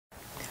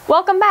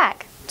Welcome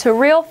back to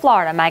Real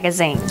Florida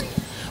Magazine.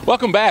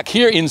 Welcome back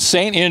here in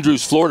St.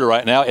 Andrews, Florida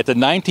right now at the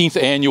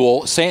 19th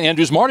annual St.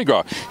 Andrews Mardi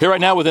Gras. Here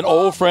right now with an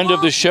old friend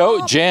of the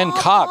show, Jan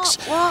Cox.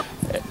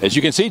 As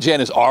you can see, Jan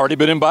has already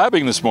been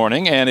imbibing this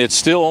morning, and it's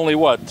still only,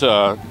 what,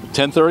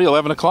 10:30,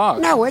 11 o'clock?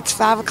 No, it's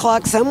 5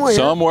 o'clock somewhere.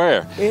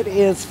 Somewhere. It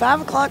is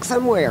 5 o'clock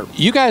somewhere.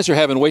 You guys are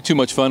having way too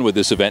much fun with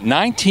this event.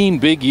 19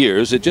 big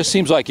years. It just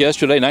seems like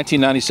yesterday,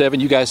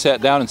 1997, you guys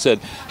sat down and said,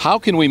 how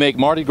can we make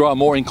Mardi Gras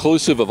more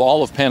inclusive of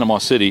all of Panama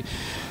City?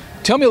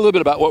 Tell me a little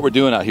bit about what we're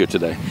doing out here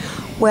today.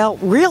 Well,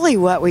 really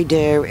what we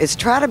do is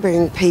try to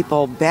bring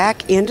people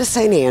back into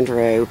St.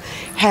 Andrew,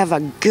 have a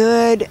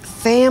good,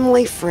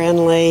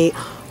 family-friendly,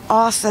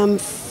 awesome,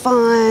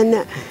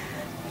 fun,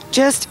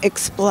 just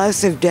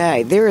explosive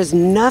day. There is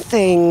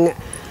nothing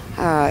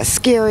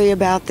scary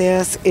about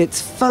this.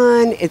 It's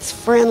fun, it's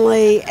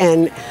friendly,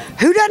 and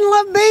who doesn't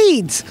love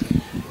beads?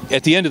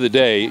 At the end of the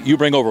day, you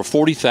bring over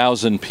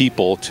 40,000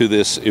 people to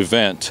this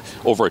event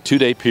over a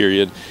 2-day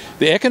period.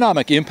 The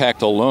economic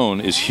impact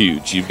alone is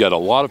huge. You've got a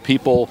lot of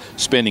people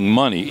spending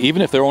money,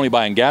 even if they're only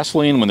buying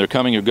gasoline when they're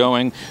coming or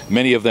going,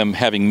 many of them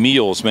having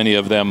meals, many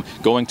of them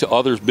going to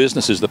other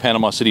businesses, the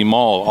Panama City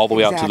Mall, all the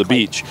way out to the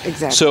beach.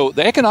 Exactly. So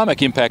the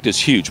economic impact is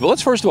huge. But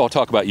let's first of all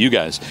talk about you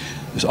guys.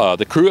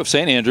 The crew of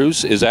St.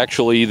 Andrews is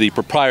actually the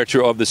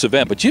proprietor of this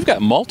event, but you've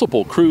got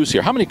multiple crews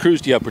here. How many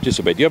crews do you have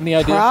participate? Do you have any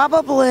idea?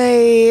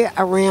 Probably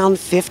around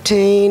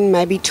 15,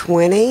 maybe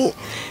 20.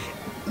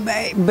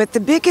 But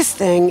the biggest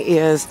thing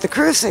is the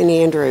crew of St.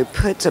 Andrew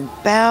puts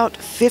about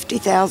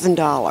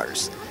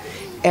 $50,000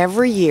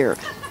 every year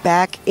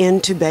back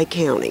into Bay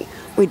County.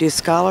 We do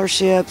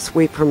scholarships,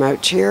 we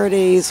promote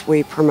charities,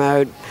 we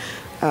promote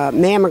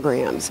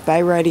mammograms,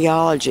 Bay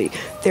Radiology.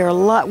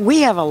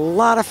 We have a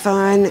lot of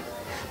fun,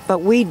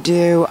 but we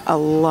do a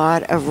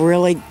lot of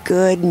really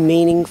good,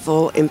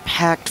 meaningful,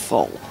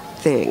 impactful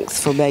things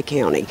for Bay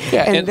County.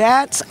 Yeah, and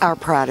that's our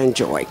pride and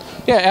joy.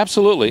 Yeah,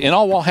 absolutely. And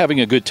all while having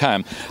a good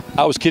time.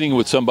 I was kidding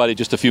with somebody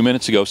just a few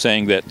minutes ago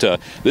saying that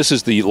this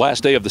is the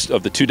last day of the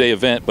 2-day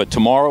event, but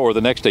tomorrow or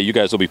the next day you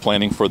guys will be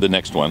planning for the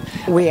next one.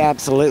 We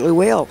absolutely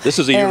will. This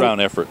is a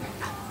year-round effort.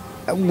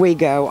 We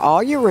go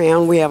all year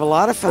round. We have a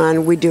lot of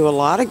fun. We do a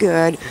lot of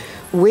good.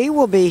 We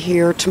will be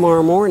here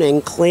tomorrow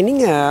morning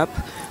cleaning up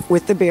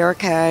with the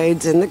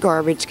barricades and the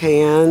garbage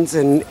cans,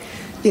 and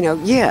you know,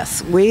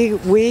 yes, we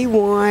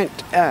want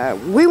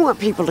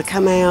people to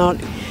come out,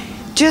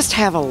 just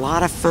have a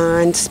lot of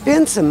fun,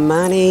 spend some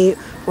money,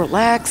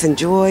 relax,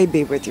 enjoy,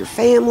 be with your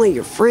family,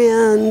 your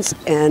friends,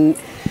 and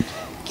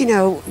you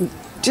know,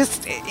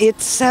 just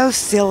it's so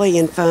silly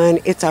and fun.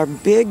 It's our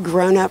big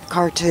grown-up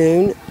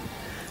cartoon,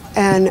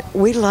 and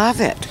we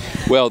love it.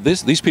 Well,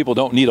 these people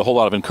don't need a whole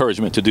lot of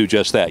encouragement to do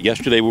just that.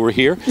 Yesterday we were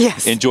here,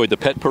 enjoyed the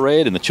pet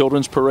parade and the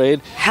children's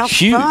parade. How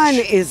fun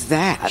is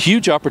that?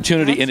 Huge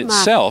opportunity in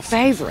itself.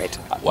 My favorite.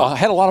 Well, I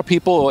had a lot of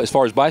people, as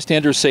far as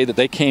bystanders, say that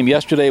they came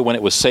yesterday when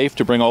it was safe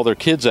to bring all their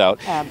kids out.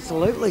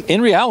 Absolutely.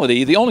 In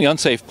reality, the only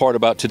unsafe part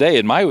about today,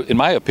 in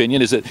my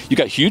opinion, is that you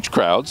got huge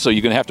crowds, so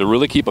you're going to have to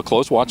really keep a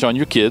close watch on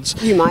your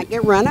kids. You might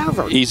get run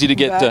over. Easy to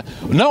get.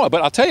 No,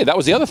 but I'll tell you, that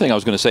was the other thing I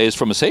was going to say is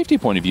from a safety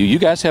point of view, you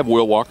guys have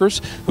wheel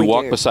walkers who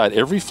walk beside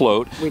every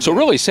float. So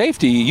really,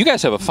 safety, you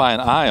guys have a fine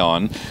eye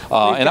on. We've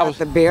got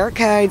the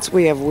barricades,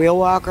 we have wheel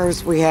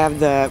walkers, we have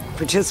the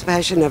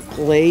participation of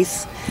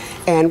police,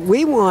 and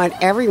we want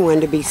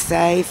everyone to be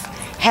safe,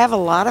 have a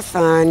lot of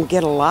fun,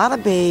 get a lot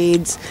of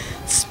beads,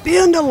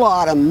 spend a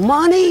lot of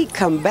money,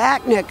 come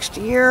back next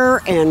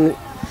year, and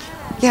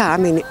yeah, I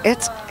mean,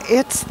 it's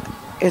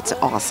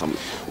awesome.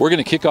 We're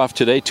going to kick off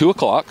today, 2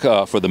 o'clock,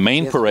 for the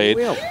main parade.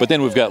 But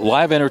then we've got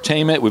live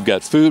entertainment, we've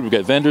got food, we've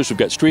got vendors, we've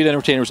got street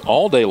entertainers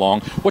all day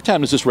long. What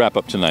time does this wrap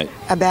up tonight?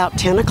 About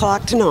 10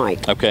 o'clock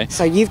tonight. Okay.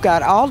 So you've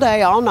got all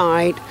day, all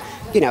night,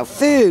 you know,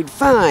 food,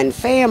 fun,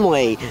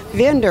 family,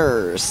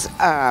 vendors,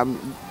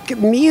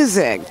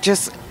 music,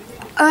 just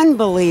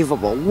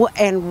unbelievable.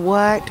 And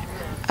what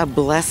a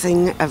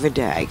blessing of a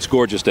day. It's a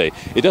gorgeous day.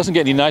 It doesn't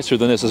get any nicer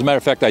than this. As a matter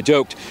of fact, I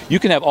joked, you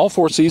can have all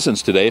 4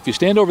 seasons today. If you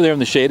stand over there in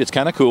the shade, it's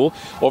kind of cool.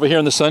 Over here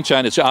in the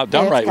sunshine, it's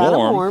downright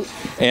warm.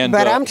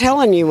 But I'm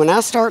telling you, when I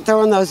start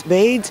throwing those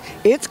beads,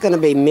 it's going to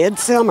be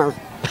midsummer.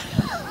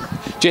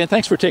 Jan,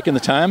 thanks for taking the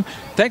time.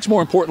 Thanks, more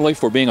importantly,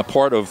 for being a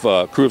part of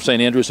Crew of St.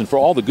 Andrews and for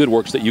all the good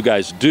works that you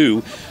guys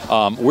do.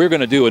 We're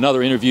going to do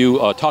another interview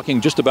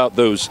talking just about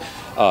those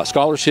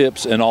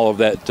scholarships and all of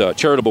that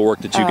charitable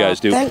work that you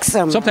guys do. Thanks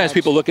so much. Sometimes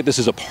people look at this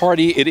as a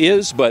party. It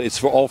is, but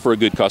it's all for a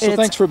good cause. So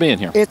thanks for being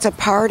here. It's a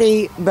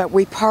party, but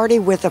we party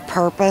with a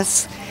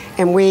purpose,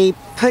 and we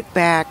put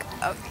back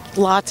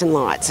lots and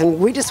lots. And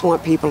we just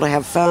want people to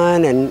have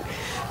fun and,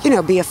 you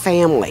know, be a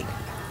family,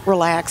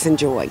 relax,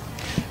 enjoy.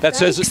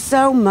 Thanks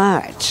so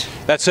much.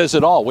 That says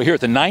it all. We're here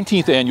at the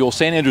 19th annual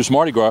St. Andrews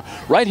Mardi Gras,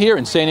 right here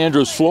in St.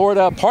 Andrews,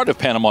 Florida, part of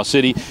Panama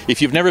City.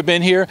 If you've never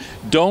been here,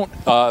 don't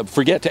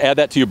forget to add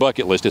that to your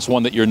bucket list. It's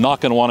one that you're not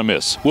going to want to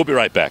miss. We'll be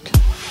right back.